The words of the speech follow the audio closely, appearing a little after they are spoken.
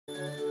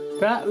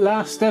That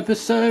last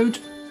episode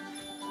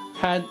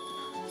had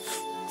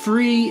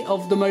 3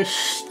 of the most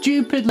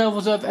stupid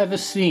levels I've ever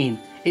seen.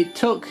 It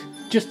took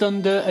just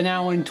under an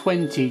hour and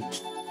 20 to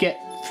get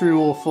through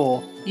all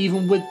 4,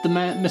 even with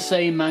the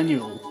same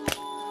manual.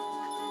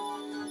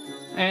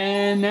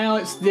 And now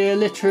it's the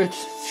illiterate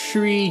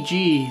 3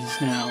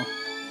 Gs now.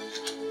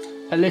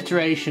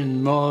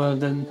 Alliteration more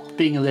than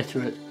being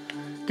illiterate.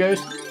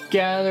 Ghost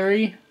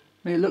gallery.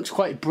 It looks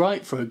quite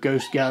bright for a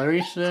ghost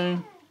gallery, so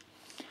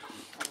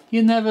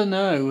you never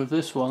know with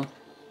this one.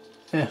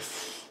 I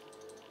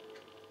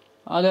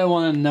don't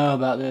want to know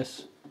about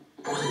this.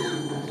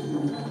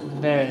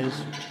 There it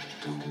is.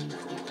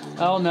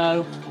 Oh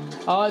no.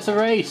 Oh, it's a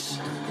race.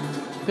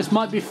 This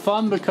might be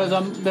fun because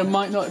there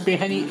might not be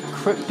any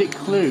cryptic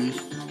clues.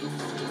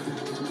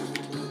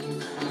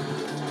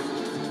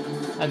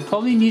 I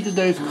probably needed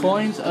those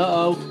coins.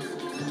 Uh-oh.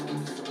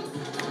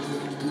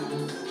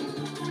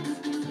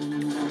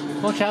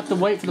 Watch, I have to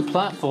wait for the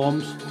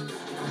platforms.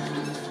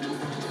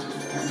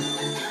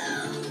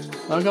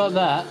 I got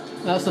that.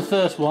 That's the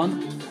first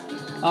one.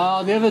 The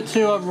other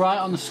 2 are right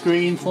on the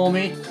screen for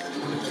me.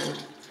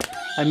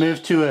 I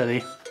moved too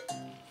early.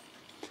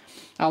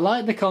 I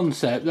like the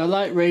concept. I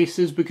like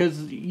races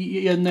because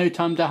you have no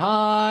time to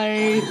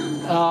hide.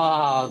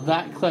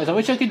 That close. I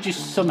wish I could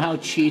just somehow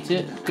cheat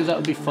it because that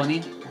would be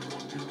funny.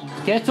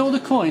 Get all the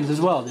coins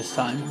as well this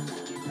time.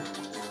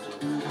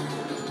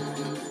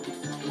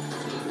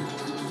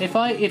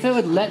 If it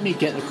would let me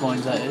get the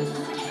coins, that is.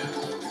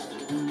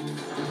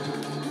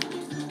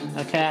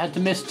 Okay, I had to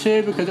miss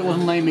 2 because it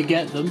wasn't letting me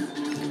get them.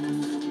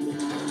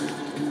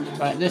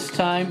 Right, this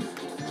time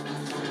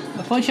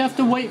I probably have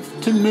to wait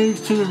to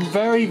move to the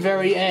very,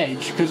 very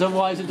edge because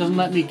otherwise it doesn't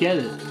let me get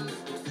it.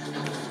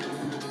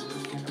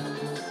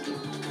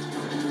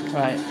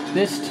 Right,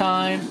 this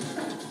time.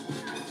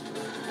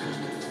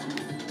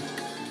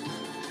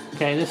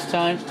 Okay, this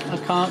time I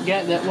can't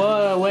get that.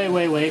 Whoa,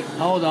 wait.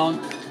 Hold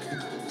on.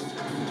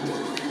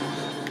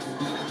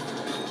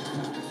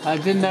 I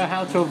didn't know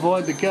how to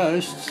avoid the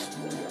ghosts.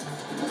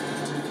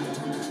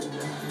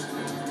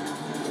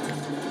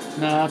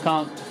 No, I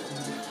can't.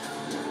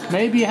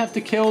 Maybe you have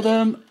to kill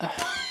them.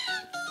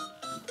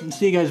 You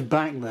see guys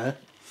back there.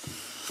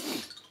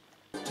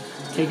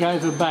 Okay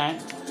guys, we're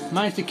back.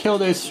 Managed to kill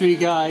those 3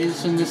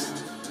 guys in this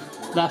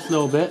last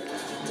little bit.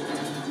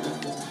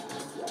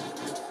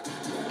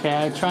 Okay,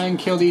 I'll try and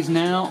kill these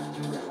now.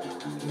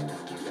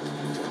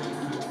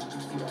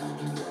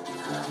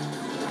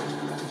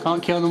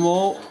 Can't kill them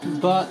all,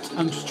 but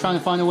I'm just trying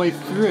to find a way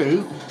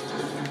through.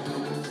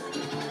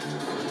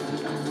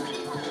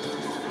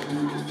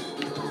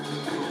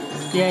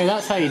 Yeah,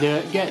 that's how you do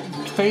it.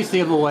 Face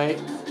the other way.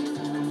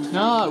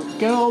 No,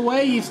 go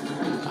away.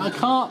 I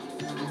can't.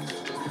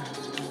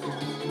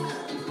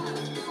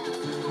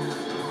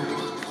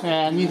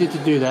 Yeah, I needed to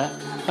do that.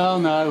 Oh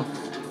no.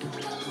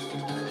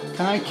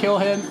 Can I kill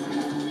him?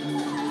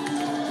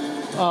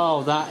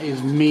 Oh, that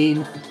is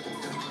mean.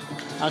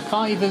 I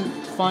can't even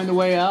find a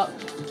way up.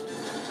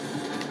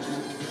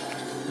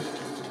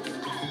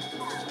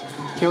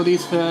 Kill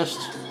these first.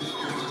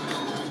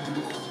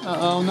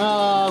 Uh-oh,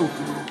 no.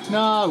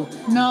 No.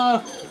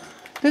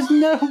 There's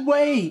no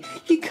way.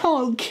 You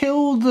can't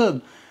kill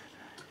them.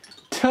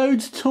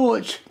 Toad's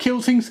torch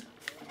kills things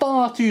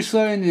far too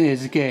slow in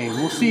this game.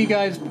 We'll see you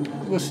guys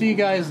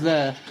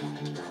there.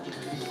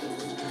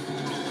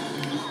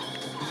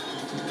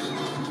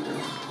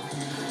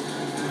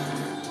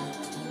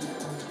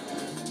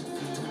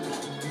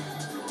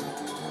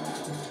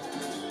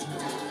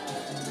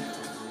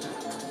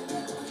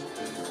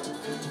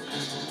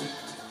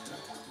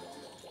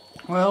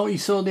 Well, you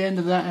saw the end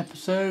of that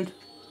episode.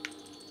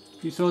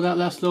 You saw that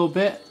last little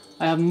bit.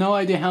 I have no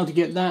idea how to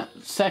get that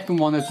second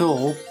one at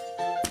all.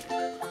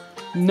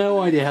 No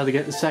idea how to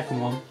get the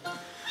second one.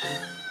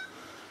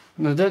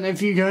 And I don't know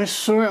if you guys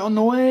saw it on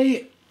the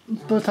way,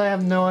 but I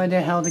have no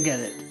idea how to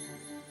get it.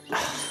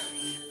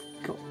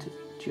 Got to be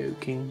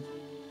joking.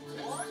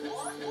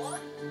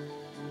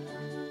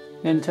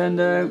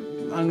 Nintendo,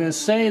 I'm going to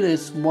say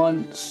this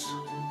once,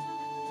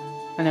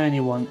 and only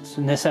once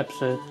in this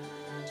episode.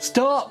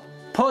 Stop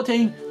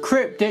putting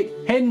cryptic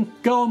hidden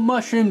gold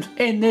mushrooms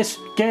in this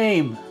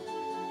game.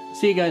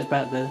 See you guys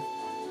back there.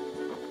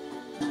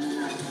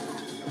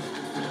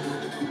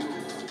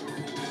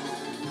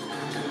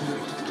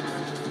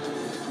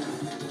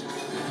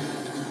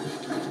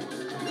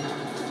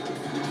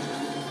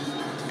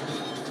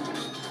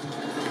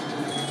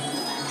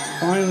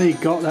 Finally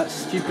got that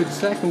stupid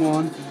second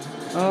one.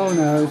 Oh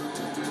no.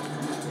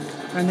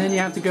 And then you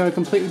have to go a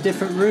completely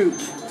different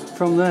route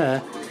from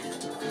there.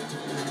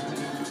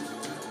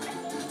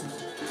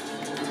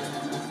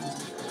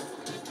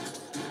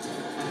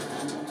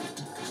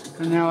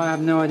 And now I have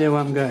no idea where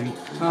I'm going.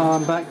 Oh,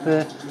 I'm back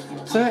there.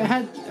 So it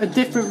had a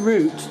different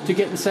route to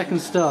get the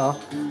second star,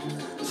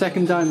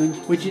 second diamond,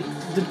 which is,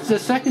 the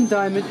second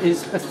diamond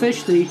is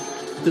officially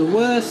the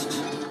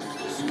worst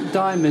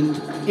diamond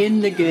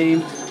in the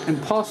game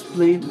and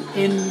possibly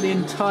in the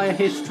entire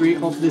history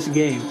of this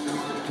game.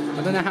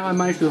 I don't know how I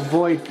managed to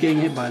avoid getting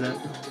hit by that.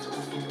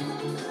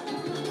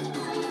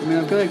 I mean,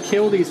 I've got to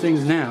kill these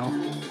things now.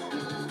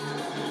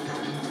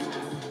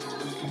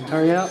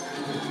 Hurry up.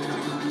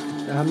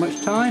 Don't have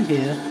much time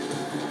here.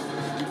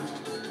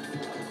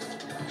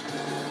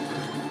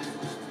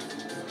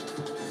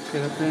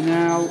 Get up there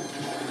now.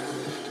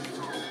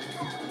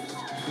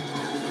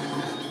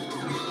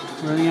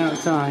 Running out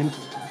of time.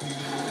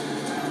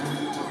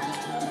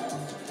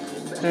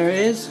 There it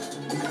is.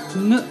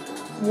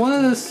 One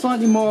of the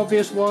slightly more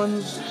obvious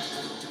ones.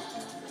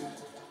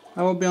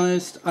 I will be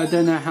honest, I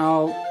don't know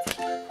how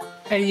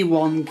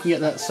anyone can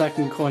get that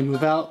second coin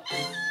without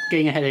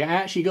getting a headache. I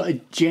actually got a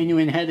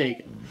genuine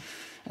headache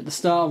at the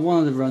start of one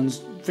of the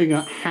runs,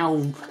 figuring out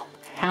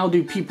how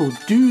do people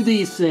do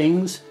these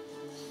things.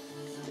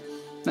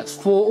 That's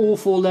all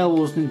four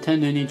levels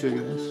Nintendo need to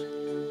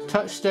address.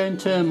 Touchstone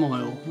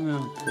Turmoil.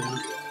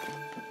 Oh,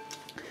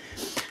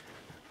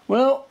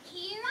 well,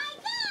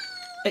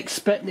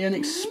 expect the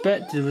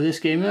unexpected with this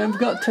game. I've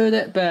got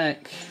Toadette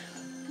back.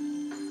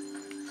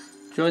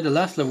 Enjoyed the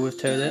last level with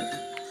Toadette.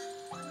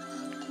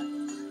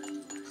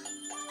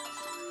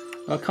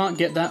 I can't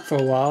get that for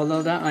a while,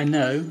 though that I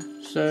know,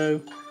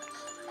 so...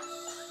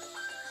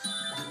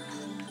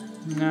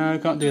 No, I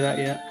can't do that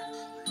yet.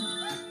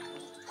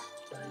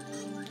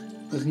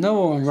 There's another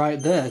one right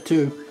there,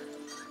 too.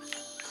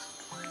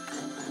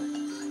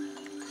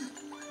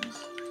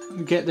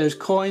 Get those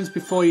coins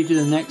before you do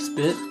the next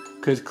bit,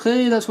 because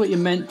clearly that's what you're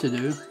meant to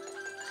do.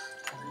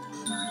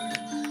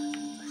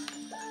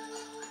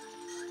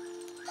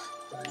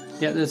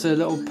 Yeah, there's a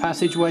little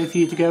passageway for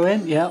you to go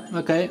in. Yep,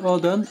 okay, well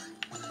done.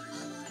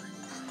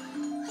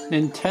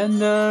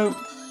 Nintendo,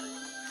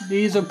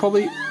 these are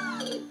probably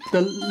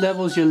the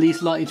levels you're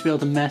least likely to be able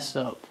to mess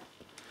up.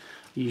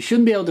 You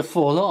shouldn't be able to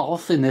fall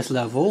off in this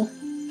level,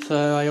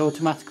 so I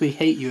automatically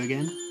hate you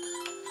again.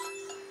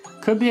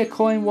 Could be a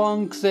coin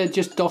one because they're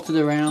just dotted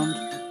around.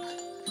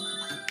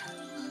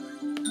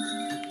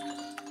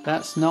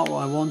 That's not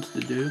what I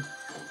wanted to do.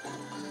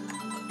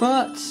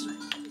 But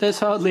there's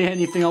hardly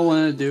anything I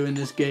want to do in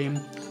this game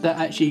that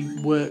actually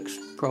works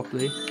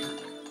properly.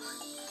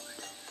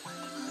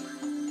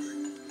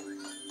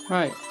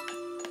 Right,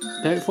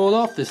 don't fall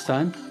off this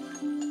time.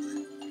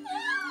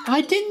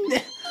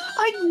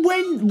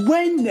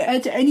 When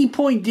at any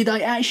point did I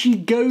actually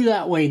go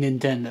that way,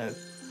 Nintendo?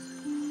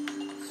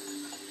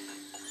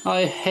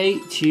 I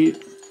hate you,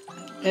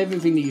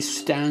 everything that you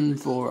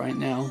stand for right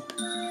now.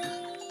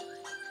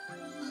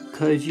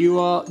 Because you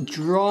are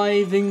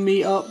driving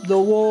me up the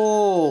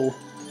wall.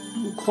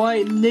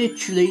 Quite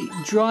literally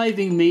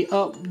driving me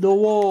up the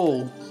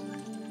wall.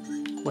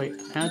 Wait,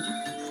 how'd you...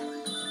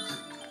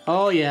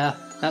 Oh yeah,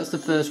 that's the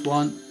first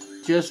one.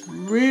 Just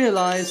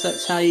realised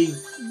that's how you...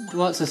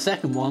 Well, it's the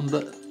second one,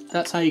 but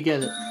that's how you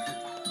get it.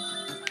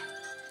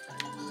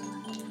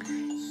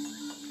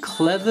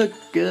 Clever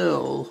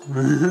girl.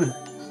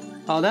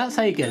 Oh, that's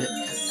how you get it.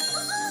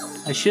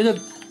 I should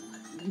have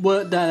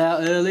worked that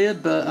out earlier,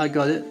 but I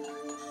got it.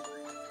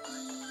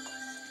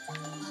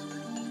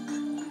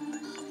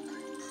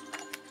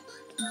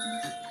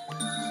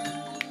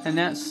 And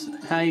that's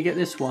how you get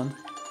this one.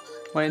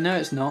 Wait, no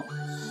it's not.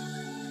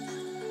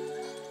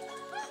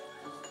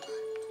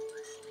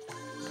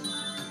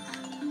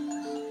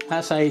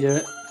 That's how you do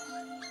it.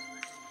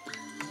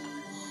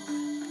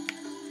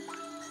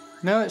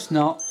 No, it's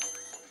not.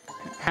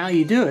 How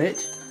you do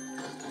it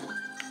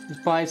is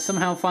by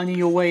somehow finding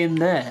your way in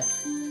there.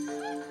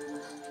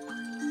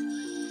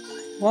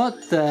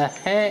 What the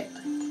heck?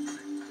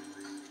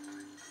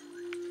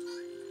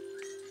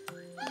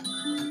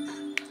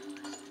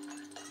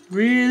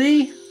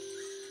 Really?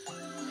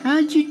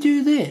 How'd you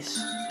do this?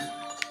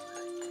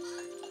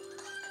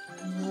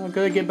 Oh, I've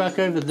got to get back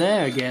over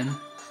there again.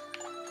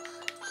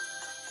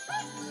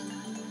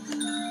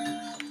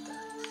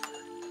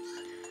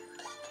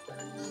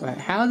 Right,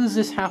 how does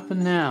this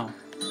happen now?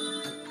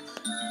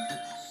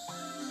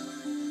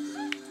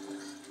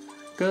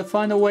 Gotta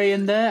find a way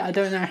in there? I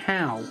don't know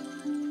how.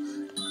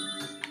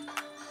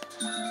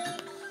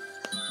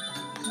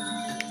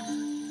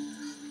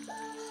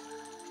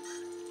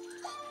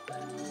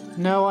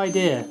 No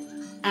idea.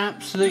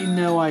 Absolutely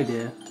no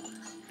idea.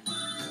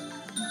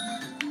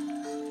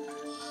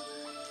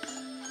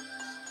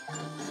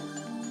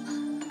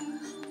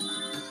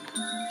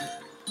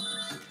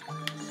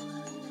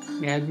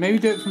 Yeah, maybe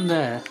do it from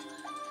there.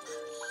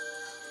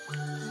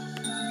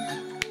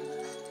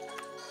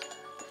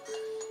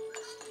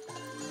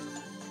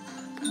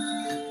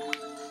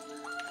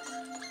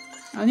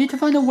 I need to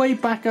find a way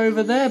back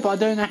over there, but I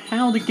don't know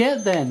how to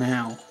get there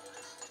now.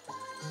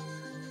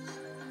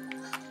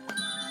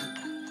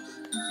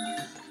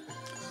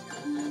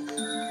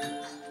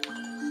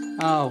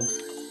 Oh,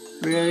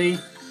 really?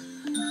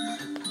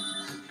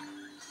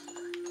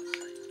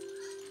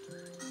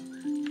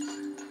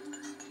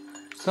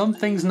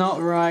 Something's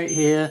not right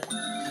here.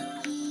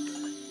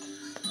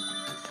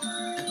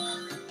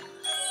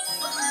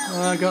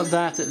 Well, I got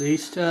that at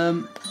least.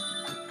 Now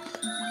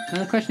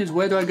the question is,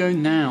 where do I go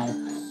now?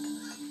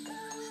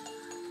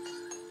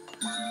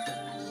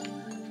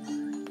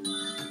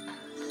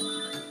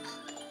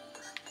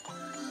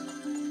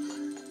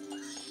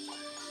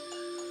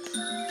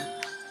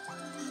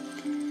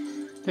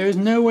 There is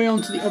no way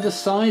onto the other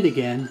side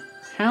again.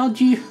 How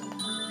do you...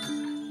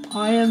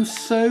 I am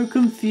so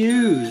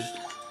confused.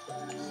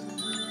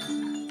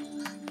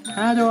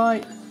 How do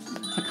I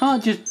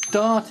can't just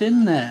dart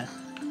in there.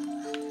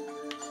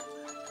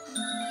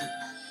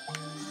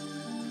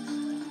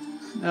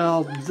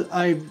 Oh,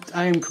 I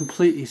am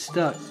completely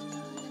stuck.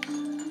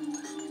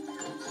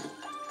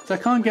 So I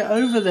can't get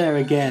over there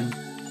again.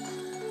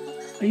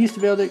 I used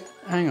to be able to...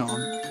 Hang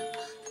on.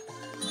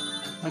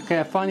 Okay,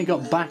 I finally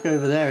got back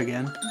over there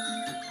again.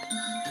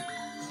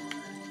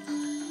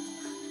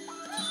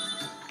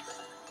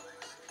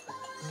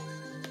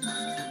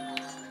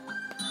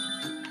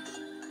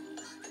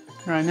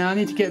 Right, now I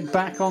need to get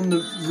back on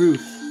the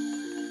roof.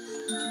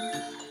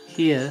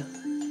 Here.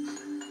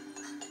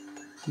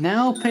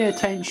 Now pay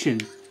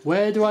attention.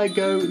 Where do I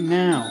go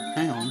now?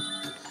 Hang on.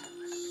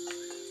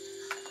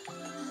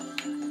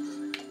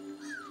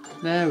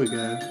 There we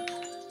go.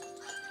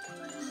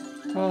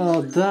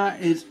 Oh,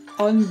 that is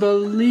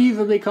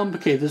unbelievably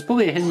complicated. There's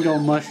probably a hidden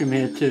gold mushroom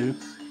here too.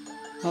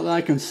 Not that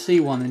I can see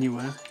one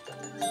anywhere.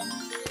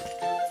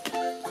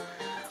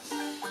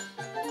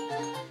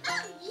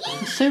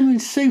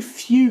 There's so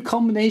few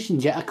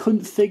combinations yet I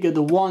couldn't figure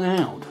the one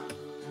out.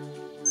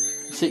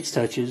 6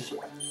 touches.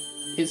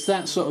 It's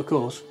that sort of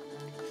course.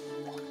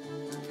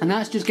 And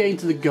that's just getting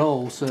to the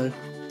goal, so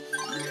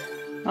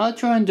I'll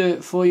try and do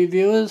it for you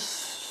viewers.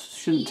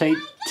 Shouldn't take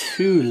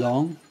too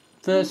long.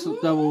 First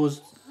level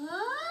was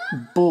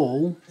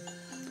ball.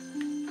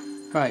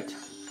 Right.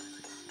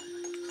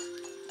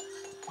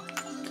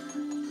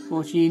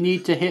 Fortunately, you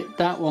need to hit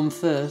that one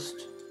first.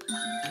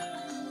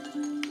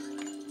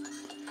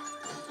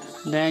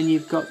 Then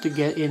you've got to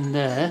get in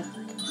there.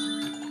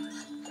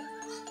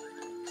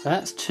 So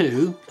that's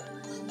 2.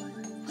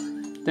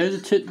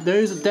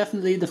 Those are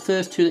definitely the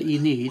first 2 that you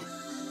need.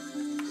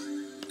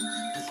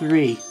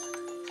 3.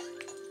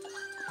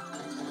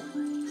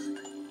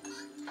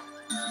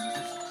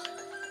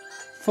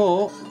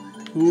 4.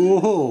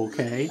 Whoa,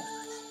 okay.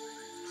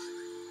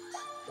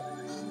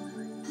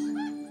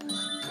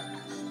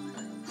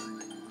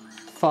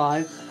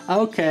 5.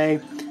 Okay.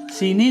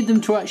 So you need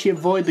them to actually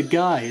avoid the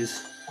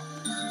guys.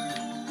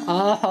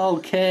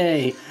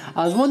 Okay.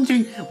 I was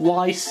wondering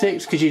why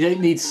 6, because you don't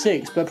need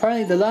 6, but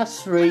apparently the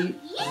last 3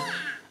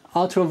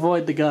 are to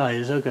avoid the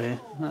guys. Okay,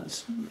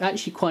 that's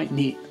actually quite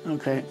neat.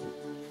 Okay.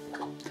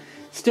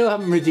 Still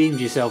haven't redeemed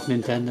yourself,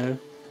 Nintendo.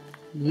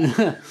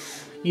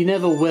 You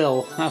never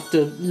will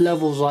after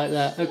levels like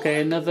that.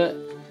 Okay, another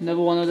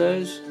one of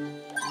those.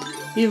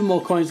 Even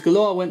more coins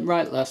galore. I went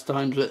right last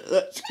time, but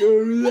let's go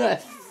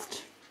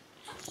left.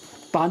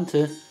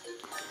 Banter.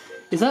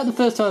 Is that the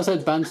first time I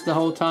said banter the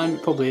whole time?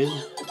 It probably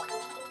is.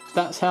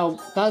 That's how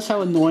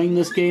annoying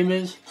this game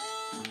is.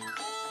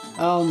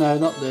 Oh no,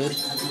 not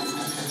this.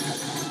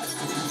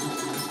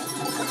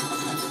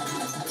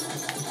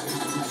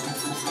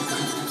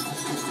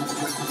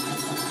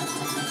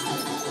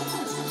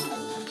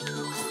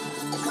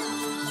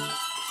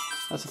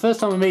 That's the first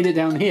time I made it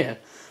down here,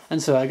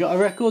 and so I got a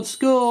record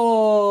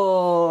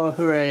score!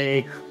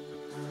 Hooray!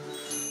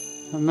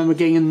 I remember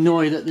getting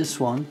annoyed at this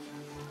one.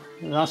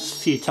 The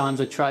last few times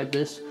I tried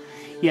this.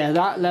 Yeah,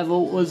 that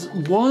level was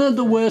one of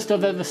the worst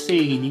I've ever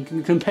seen. You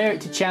can compare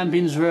it to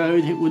Champions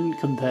Road, it wouldn't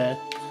compare.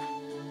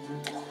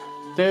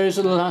 Those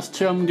are the last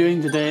 2 I'm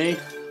doing today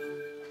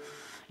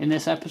in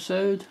this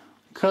episode.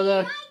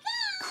 Color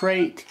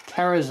Crate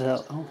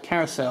Carousel. Oh,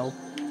 Carousel.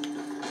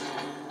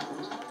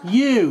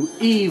 You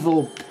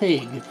evil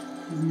pig!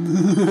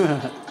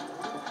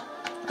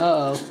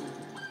 Uh-oh.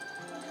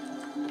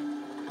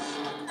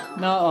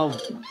 No.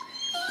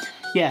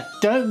 Yeah,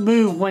 don't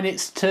move when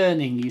it's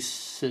turning, you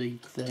silly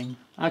thing.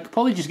 I could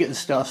probably just get the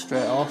star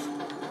straight off,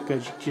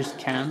 because you just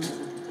can.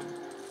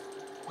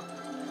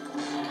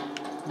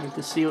 I need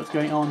to see what's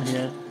going on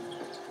here.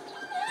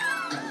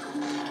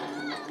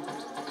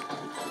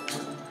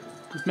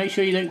 Just make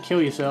sure you don't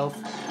kill yourself.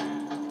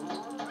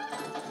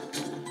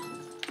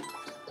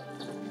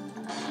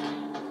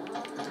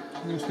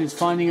 This means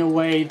finding a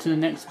way to the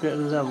next bit of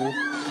the level.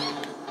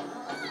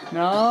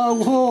 No,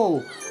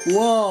 whoa!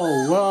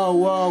 Whoa, whoa,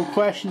 whoa,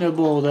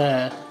 questionable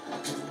there.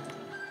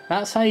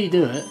 That's how you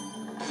do it.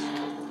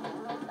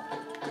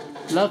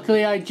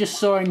 Luckily I just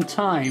saw in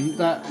time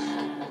that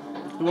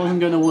it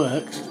wasn't going to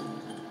work.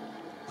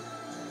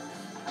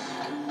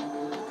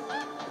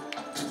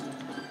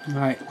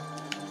 Right.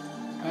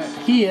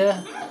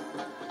 Here,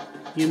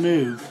 you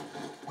move.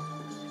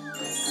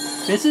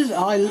 This is,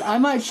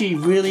 I'm actually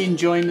really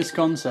enjoying this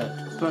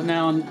concept, but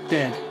now I'm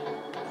dead.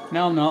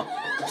 Now I'm not.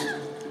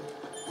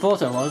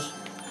 Thought I was.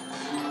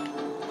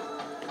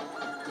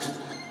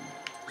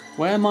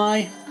 Where am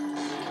I?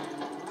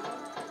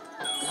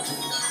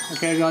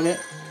 Okay, I got it.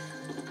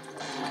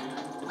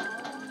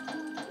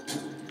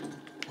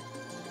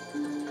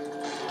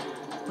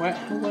 Where?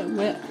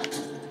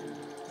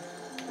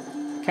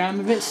 Okay, I'm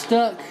a bit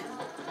stuck.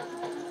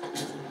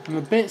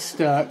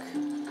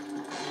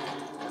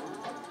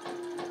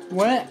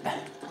 Where?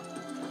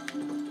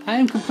 I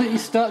am completely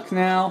stuck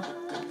now.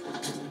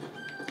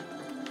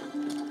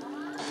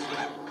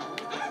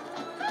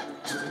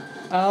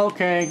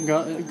 Okay,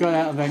 got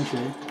out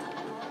eventually.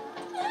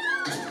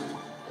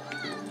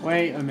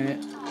 Wait a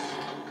minute.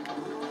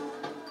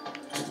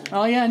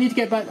 Oh yeah, I need to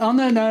get back. Oh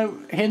no,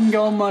 hidden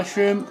gold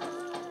mushroom.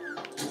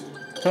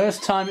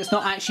 First time it's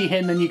not actually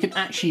hidden and you can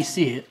actually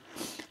see it.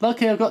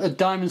 Luckily I've got the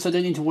diamond so I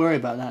don't need to worry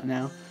about that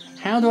now.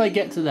 How do I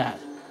get to that?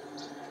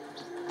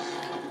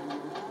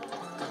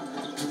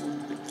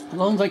 As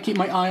long as I keep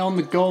my eye on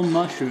the gold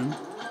mushroom.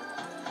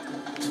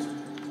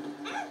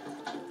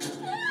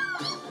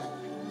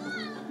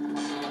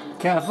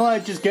 Okay, I thought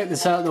I'd just get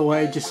this out of the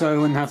way just so I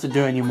wouldn't have to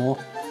do any more.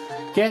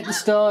 Get the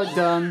star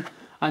done.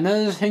 I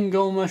know there's a hidden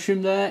gold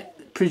mushroom there.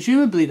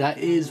 Presumably that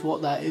is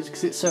what that is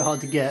because it's so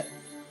hard to get.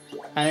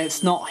 And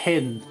it's not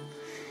hidden.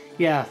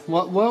 Yeah,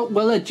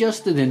 well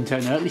adjusted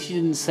internal. At least you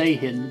didn't say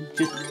hidden.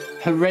 Just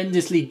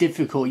horrendously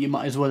difficult you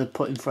might as well have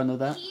put in front of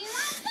that.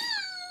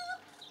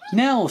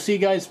 Now I'll see you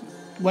guys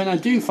when I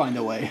do find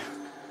a way.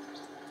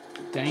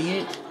 Dang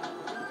it.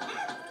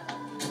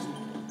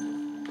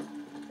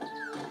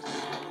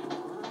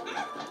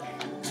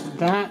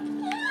 That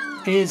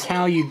is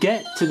how you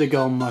get to the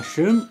gold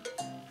mushroom.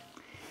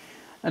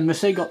 And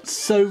Mercedes got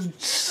so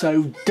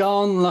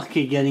darn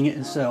lucky getting it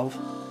herself.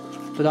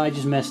 But I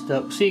just messed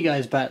up. See you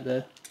guys back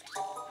there.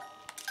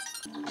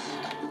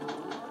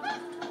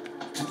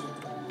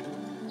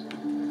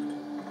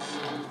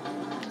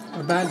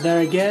 We're back there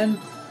again.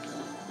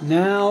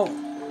 Now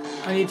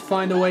I need to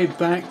find a way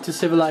back to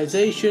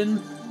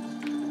civilization.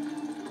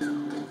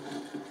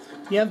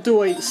 You have to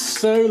wait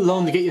so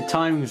long to get your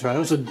timings right. I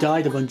also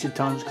died a bunch of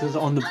times because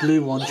on the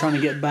blue one trying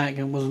to get back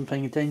and wasn't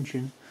paying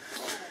attention.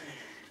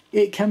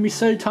 It can be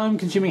so time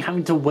consuming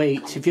having to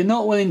wait. If you're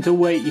not willing to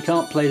wait, you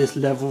can't play this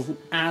level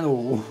at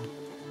all.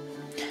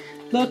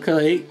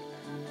 Luckily,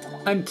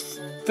 I'm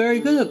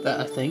very good at that,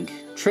 I think.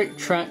 Trick,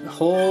 track,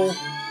 haul.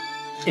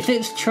 If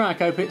it's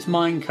track, I hope it's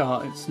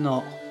minecart. It's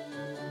not.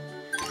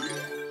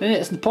 Then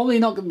it's probably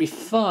not going to be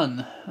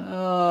fun.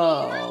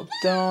 Oh,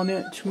 darn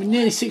it. We're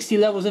nearly 60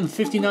 levels and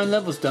 59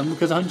 levels done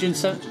because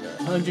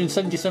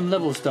 177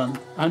 levels done.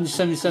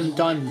 177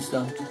 diamonds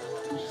done.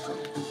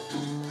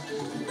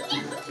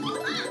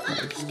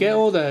 Get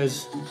all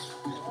those.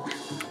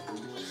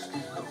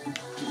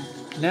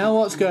 Now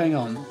what's going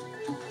on?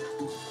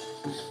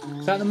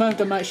 So at the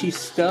moment I'm actually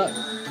stuck.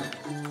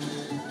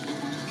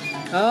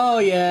 Oh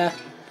yeah.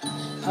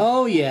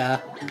 Oh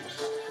yeah.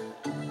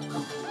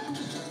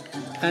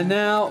 And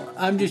now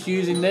I'm just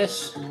using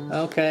this.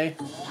 Okay.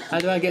 How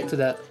do I get to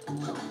that?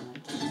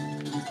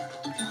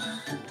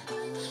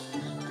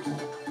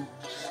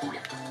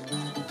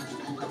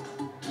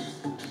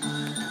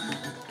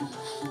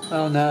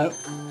 Oh no.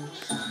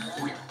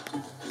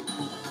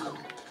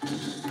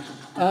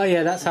 Oh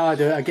yeah, that's how I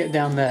do it. I get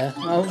down there.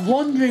 I was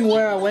wondering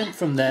where I went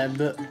from there,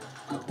 but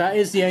that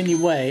is the only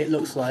way, it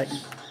looks like.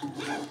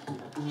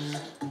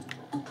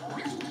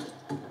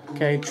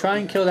 Okay, try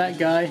and kill that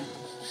guy.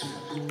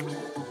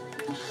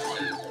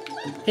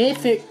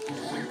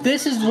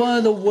 This is one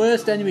of the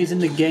worst enemies in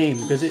the game,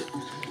 because it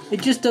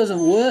just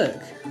doesn't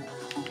work.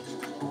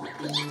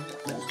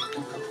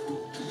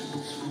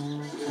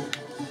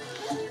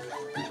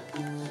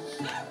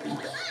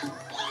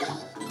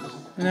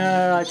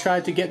 No, I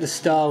tried to get the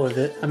star with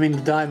it. I mean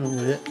the diamond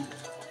with it.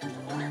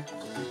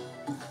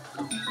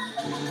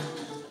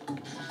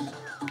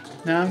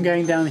 Now I'm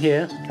going down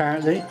here,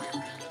 apparently.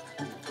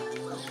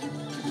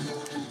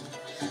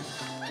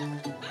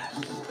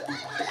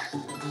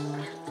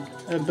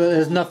 But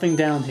there's nothing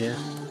down here.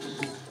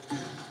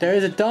 There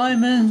is a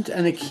diamond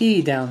and a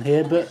key down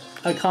here, but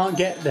I can't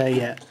get there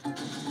yet.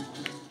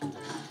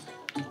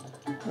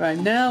 Right,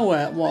 now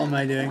what am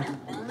I doing?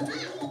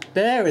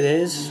 There it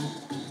is.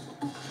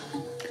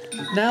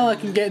 Now I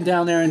can get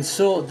down there and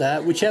sort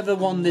that, whichever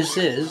one this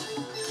is.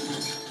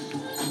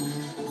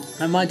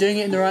 Am I doing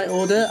it in the right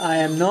order? I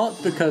am not,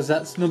 because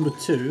that's number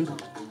 2.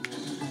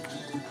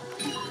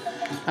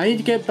 I need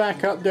to get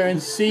back up there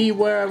and see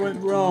where I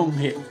went wrong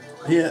here.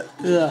 Here.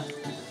 Ugh.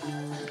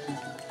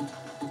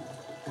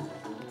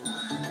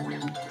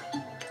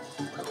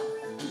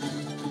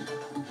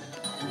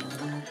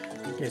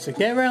 Okay, so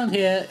get around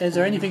here. Is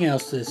there anything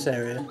else to this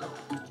area?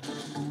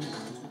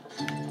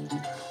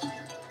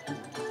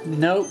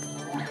 Nope.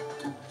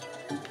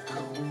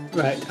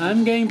 Right,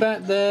 I'm going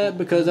back there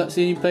because that's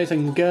the only place I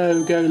can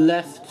go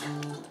left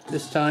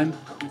this time.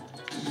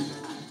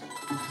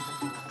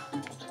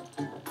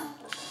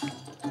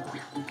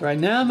 Right,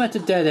 now I'm at a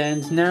dead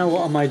end. Now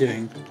what am I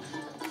doing?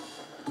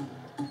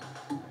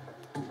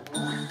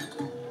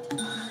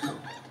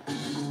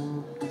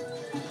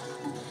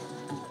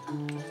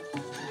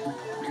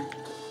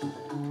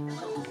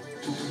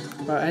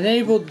 Right, I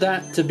enabled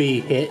that to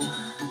be hit.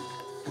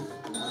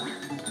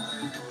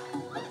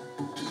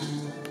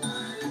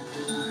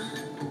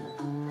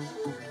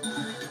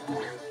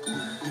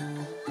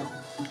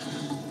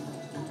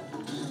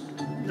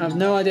 I have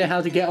no idea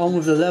how to get on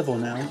with the level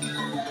now.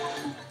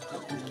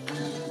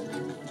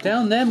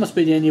 Down there must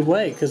be the only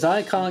way, because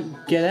I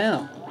can't get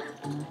out.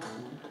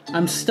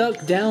 I'm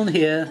stuck down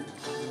here.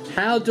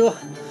 How do I...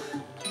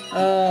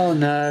 Oh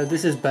no,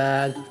 this is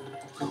bad.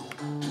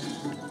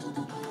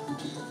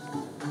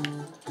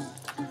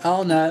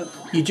 Oh no,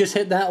 you just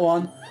hit that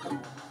one.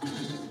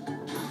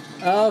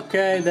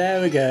 Okay,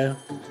 there we go.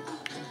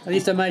 At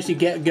least I managed to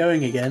get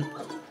going again.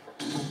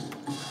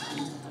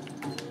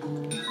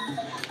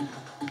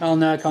 Oh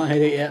no, I can't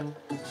hit it yet.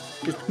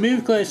 Just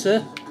move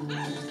closer.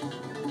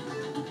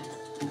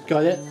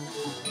 Got it.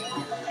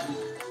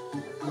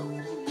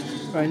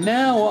 Right,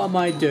 now what am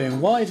I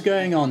doing? What is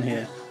going on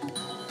here?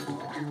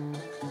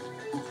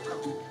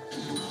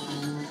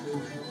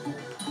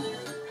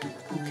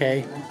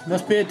 Okay,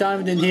 must be a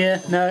diamond in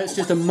here. No, it's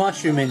just a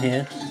mushroom in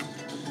here.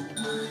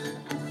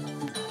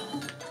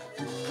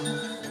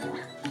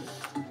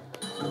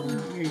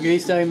 At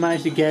least I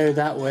managed to go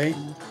that way.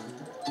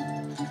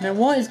 Now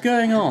what is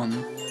going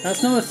on?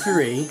 That's number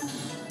 3.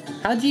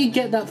 How do you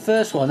get that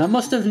first one? I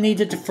must have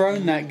needed to throw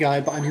that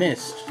guy, but I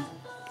missed.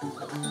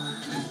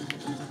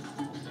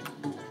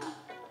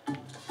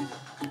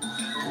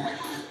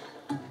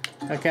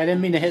 Okay, I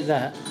didn't mean to hit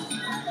that.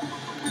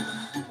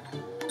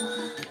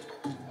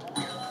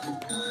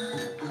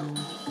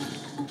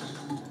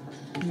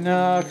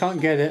 No, I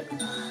can't get it.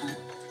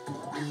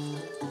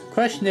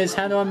 Question is,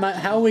 how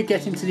are we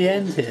getting to the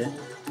end here?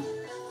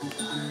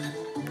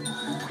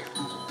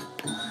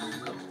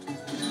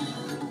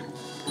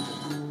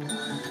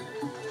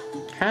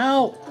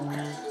 How?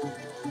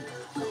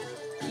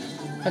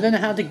 I don't know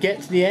how to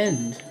get to the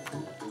end.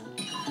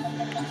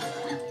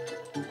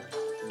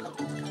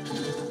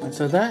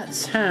 So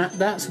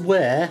that's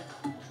where.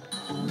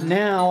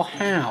 Now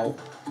how?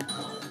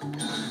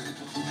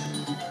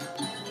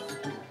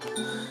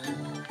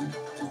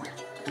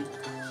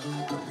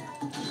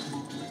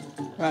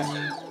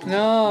 Right.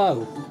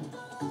 No.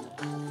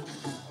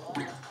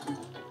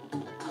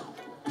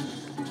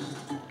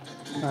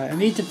 Right, I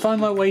need to find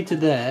my way to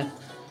there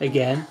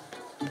again.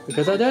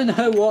 Because I don't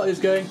know what is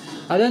going.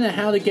 I don't know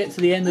how to get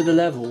to the end of the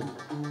level.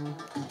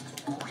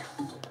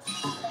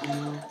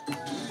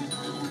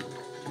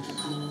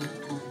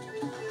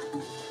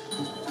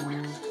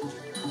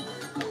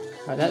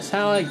 Right, that's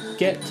how I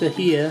get to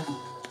here.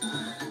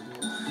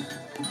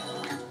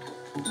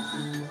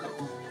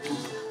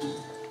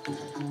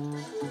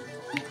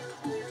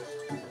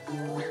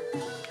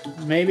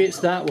 Maybe it's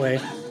that way.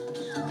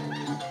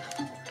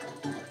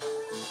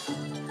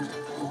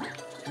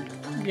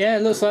 Yeah,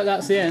 it looks like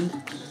that's the end.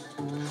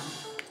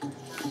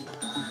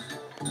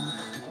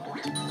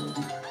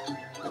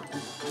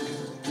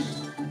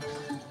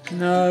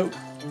 No.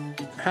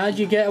 How'd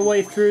you get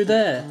away through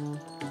there?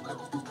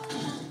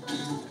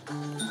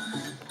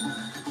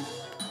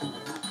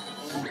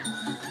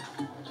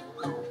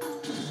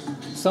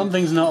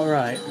 Something's not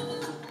right.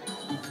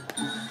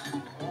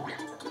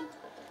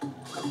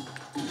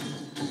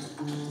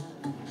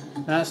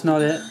 That's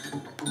not it.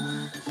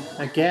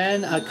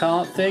 Again, I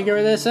can't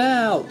figure this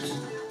out.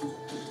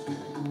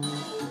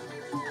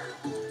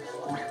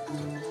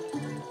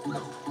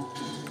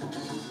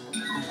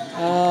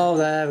 Oh,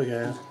 there we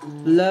go.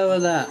 Lower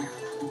that.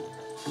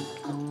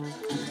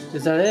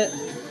 Is that it?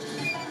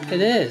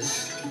 It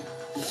is.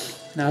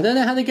 Now, I don't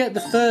know how to get the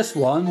first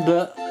one,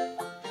 but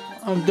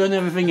I've done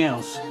everything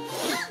else.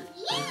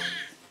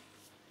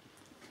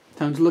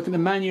 Time to look at the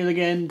manual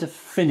again to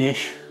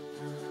finish.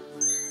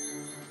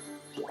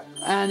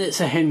 And it's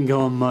a hidden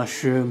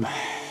mushroom.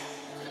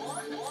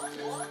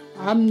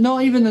 I'm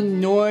not even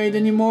annoyed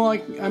anymore.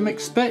 I'm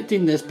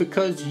expecting this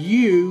because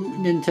you,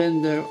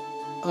 Nintendo,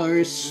 are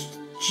a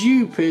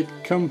stupid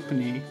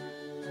company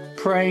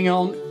preying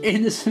on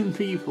innocent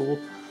people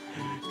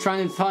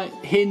trying to fight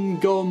hidden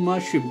gold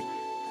mushrooms.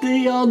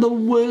 They are the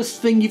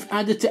worst thing you've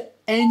added to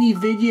any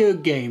video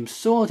game.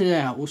 Sort it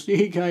out. We'll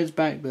see you guys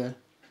back there.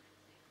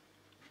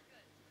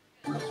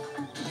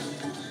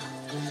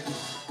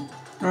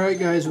 Alright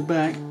guys, we're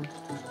back.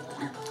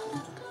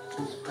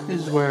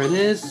 This is where it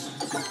is.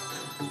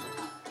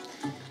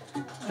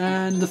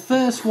 And the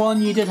first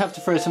one, you did have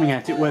to throw something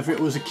at it, whether it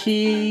was a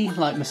key,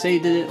 like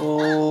Mercedes did it,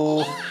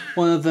 or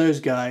one of those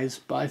guys,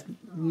 but I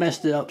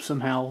messed it up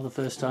somehow the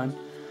first time.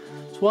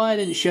 That's why I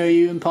didn't show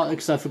you, and partly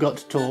because I forgot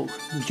to talk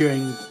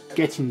during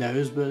getting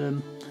those, but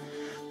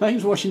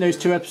thanks for watching those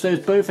 2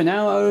 episodes, both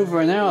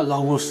over an hour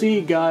long. We'll see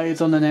you guys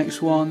on the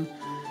next one.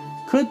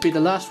 Could be the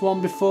last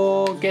one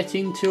before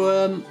getting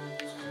to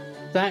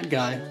that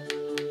guy.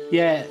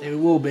 Yeah, it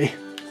will be.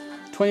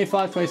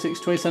 25, 26,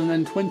 27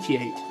 and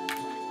 28.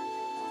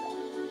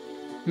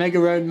 Mega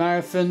Road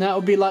Marathon, that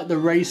would be like the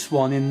race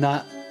one in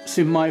that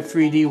Super Mario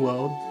 3D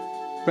World.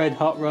 Red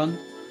Hot Run.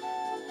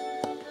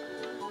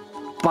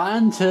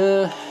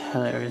 Banter.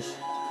 Hilarious.